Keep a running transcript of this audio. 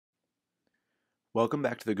Welcome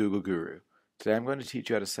back to the Google Guru. Today I'm going to teach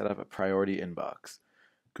you how to set up a priority inbox.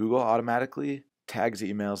 Google automatically tags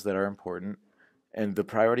emails that are important, and the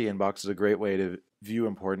priority inbox is a great way to view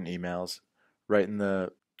important emails right in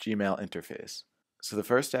the Gmail interface. So the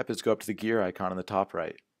first step is to go up to the gear icon on the top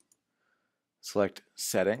right. Select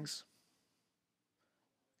Settings,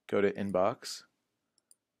 go to Inbox,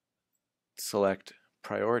 select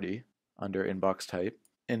Priority under Inbox Type,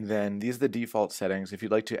 and then these are the default settings. If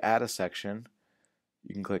you'd like to add a section,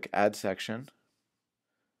 you can click Add Section,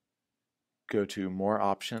 go to More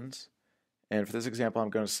Options, and for this example I'm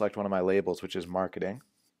going to select one of my labels, which is Marketing.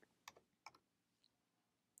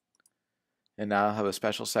 And now I'll have a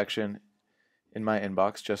special section in my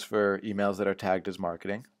inbox just for emails that are tagged as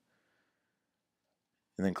marketing.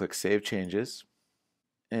 And then click Save Changes.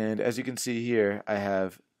 And as you can see here, I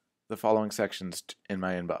have the following sections in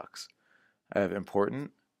my inbox. I have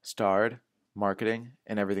Important, Starred, Marketing,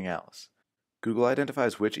 and everything else. Google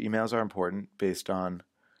identifies which emails are important based on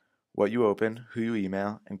what you open, who you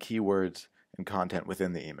email, and keywords and content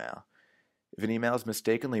within the email. If an email is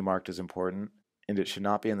mistakenly marked as important and it should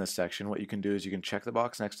not be in this section, what you can do is you can check the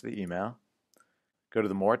box next to the email, go to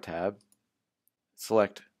the More tab,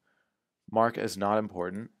 select Mark as Not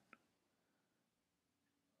Important,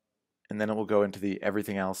 and then it will go into the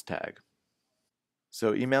Everything Else tag.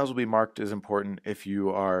 So emails will be marked as important if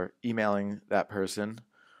you are emailing that person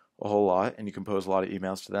a whole lot and you compose a lot of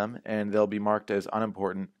emails to them, and they'll be marked as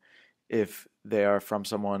unimportant if they are from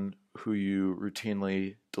someone who you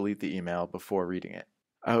routinely delete the email before reading it.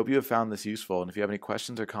 I hope you have found this useful, and if you have any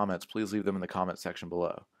questions or comments, please leave them in the comment section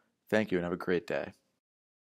below. Thank you and have a great day.